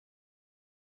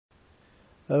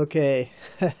Okay,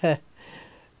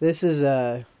 this is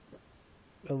a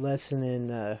lesson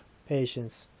in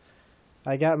patience.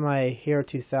 I got my Hero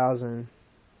 2000,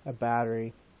 a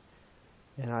battery,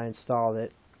 and I installed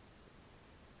it.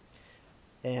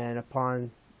 And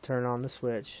upon turn on the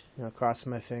switch,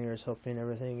 crossing my fingers, hoping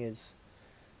everything is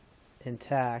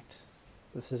intact,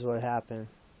 this is what happened.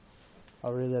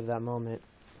 I'll relive that moment.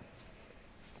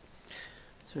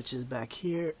 Switch is back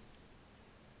here.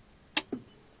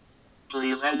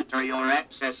 Please enter your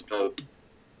access code.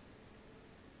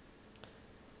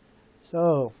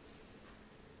 So,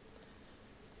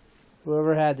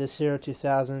 whoever had this Hero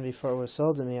 2000 before it was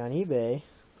sold to me on eBay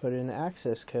put in the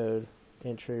access code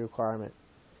entry requirement.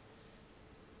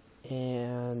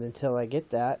 And until I get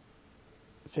that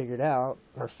figured out,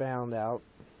 or found out,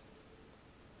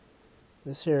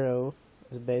 this Hero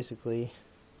is basically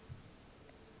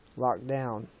locked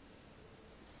down.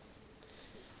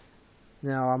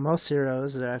 Now, on most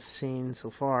Heroes that I've seen so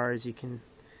far, is you can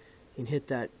hit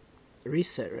that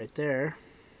reset right there.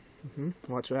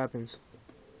 Watch what happens.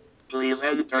 Please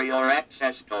enter your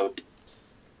access code.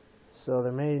 So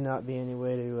there may not be any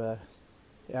way to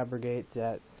abrogate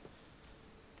that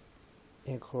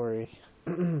inquiry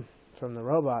from the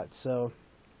robot. So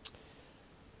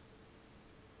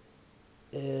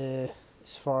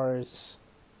as far as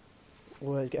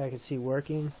what I can see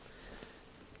working,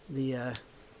 the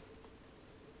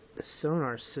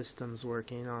sonar system's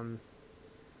working on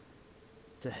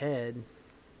the head.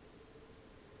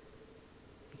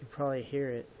 You can probably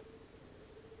hear it.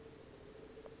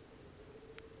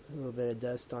 A little bit of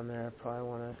dust on there. I probably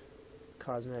want to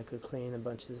cosmetically clean a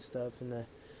bunch of this stuff, and the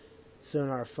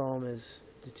sonar foam is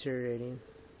deteriorating.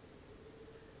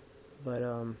 But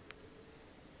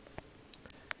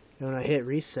when I hit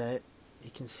reset, you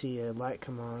can see a light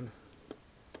come on.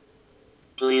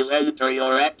 Please enter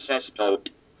your access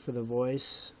code. For the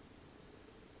voice,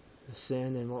 the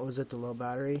SIN, and what was it, the low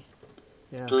battery?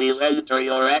 Yeah. Please enter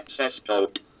your access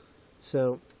code.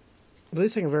 So, at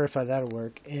least I can verify that'll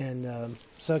work. And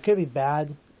so it could be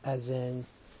bad, as in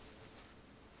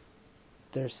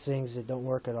there's things that don't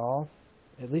work at all.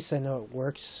 At least I know it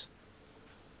works.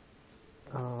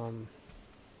 But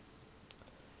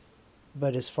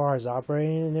as far as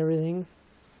operating and everything,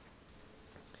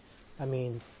 I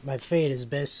mean, my fate is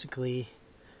basically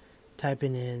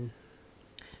typing in,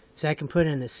 so I can put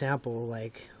in the sample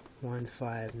like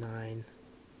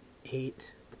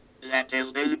 1598. That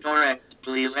is incorrect.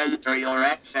 Please enter your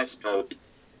access code.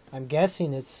 I'm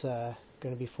guessing it's going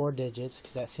to be 4 digits,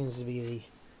 because that seems to be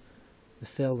the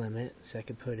fill limit. So I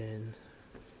could put in.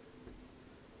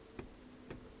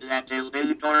 That is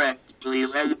incorrect.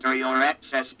 Please enter your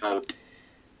access code.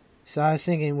 So I was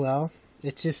thinking, well,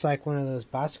 it's just like one of those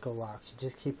bicycle locks. You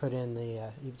just keep put in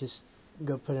the, you just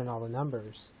go put in all the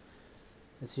numbers.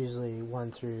 It's usually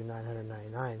 1 through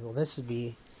 999. Well, this would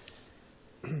be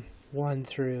 1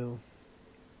 through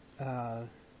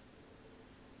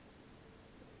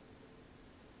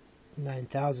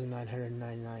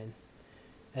 9,999.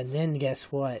 And then guess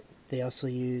what? They also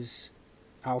use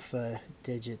alpha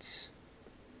digits.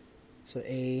 So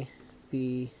A,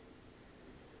 B,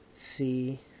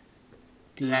 C,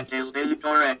 D. That is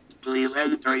incorrect. Please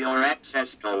enter your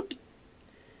access code.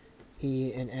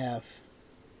 E, and F.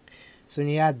 So when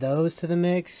you add those to the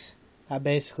mix, that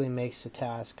basically makes the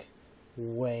task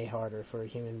way harder for a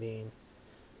human being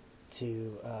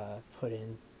to put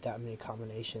in that many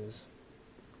combinations.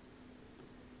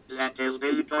 That is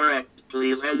incorrect.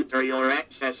 Please enter your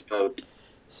access code.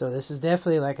 So this is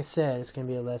definitely, like I said, it's going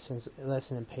to be a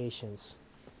lesson in patience.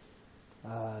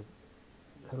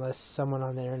 Unless someone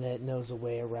on the internet knows a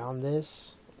way around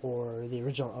this, or the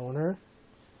original owner,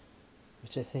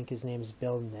 which I think his name is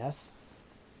Bill Neff,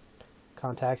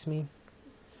 contacts me,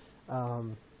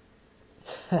 I'm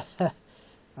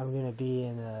going to be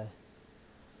in a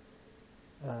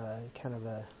kind of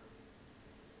a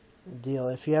deal.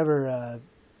 If you ever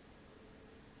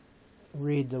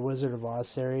read the Wizard of Oz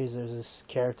series, there's this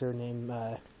character named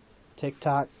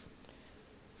TikTok,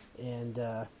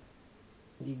 and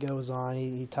he goes on,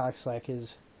 he talks like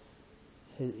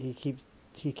he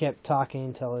kept talking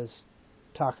until his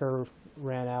talker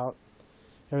ran out.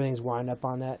 Everything's wind up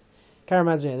on that. Kind of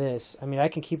reminds me of this. I mean, I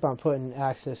can keep on putting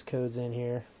access codes in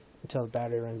here until the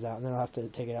battery runs out, and then I'll have to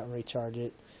take it out and recharge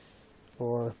it.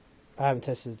 Or I haven't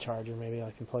tested the charger. Maybe I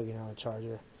can plug it on a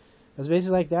charger. It's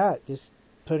basically like that. Just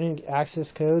put in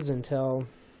access codes until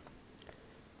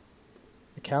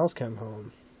the cows come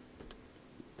home.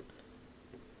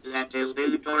 That is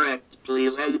incorrect.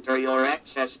 Please enter your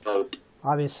access code.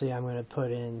 Obviously, I'm going to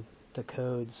put in the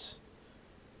codes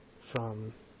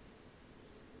from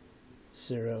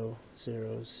 0,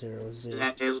 0, 0, 0.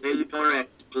 That is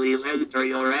incorrect. Please enter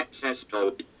your access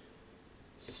code.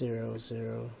 0,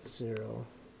 0, 0,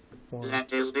 1.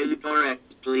 That is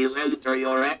incorrect. Please enter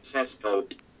your access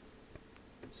code.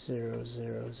 0,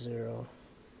 0, 0,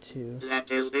 2. That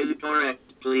is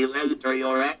incorrect. Please enter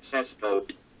your access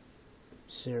code.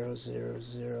 0, 0,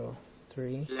 0,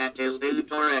 3. That is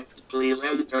incorrect. Please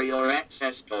enter your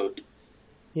access code.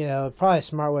 You know, probably a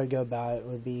smart way to go about it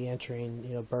would be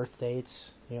entering, birth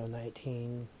dates,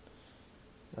 19,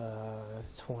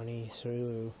 20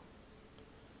 through,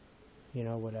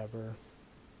 whatever.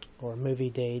 Or movie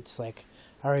dates, like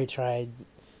I already tried,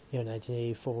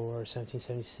 1984,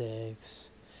 1776,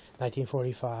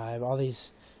 1945, all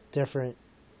these different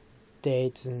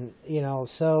dates, and,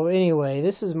 so anyway,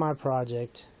 this is my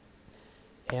project,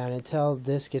 and until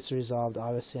this gets resolved,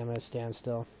 obviously I'm going to stand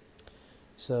still.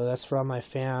 So that's for all my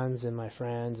fans and my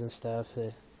friends and stuff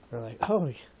that are like,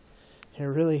 oh,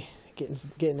 you're really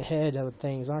getting ahead of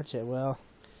things, aren't you? Well,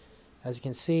 as you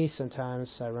can see,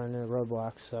 sometimes I run into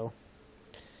roadblocks. So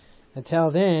until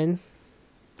then,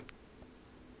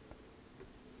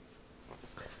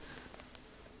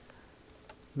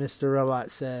 Mr.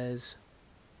 Robot says,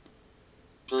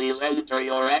 please enter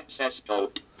your access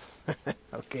code.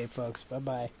 okay, folks,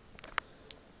 bye-bye.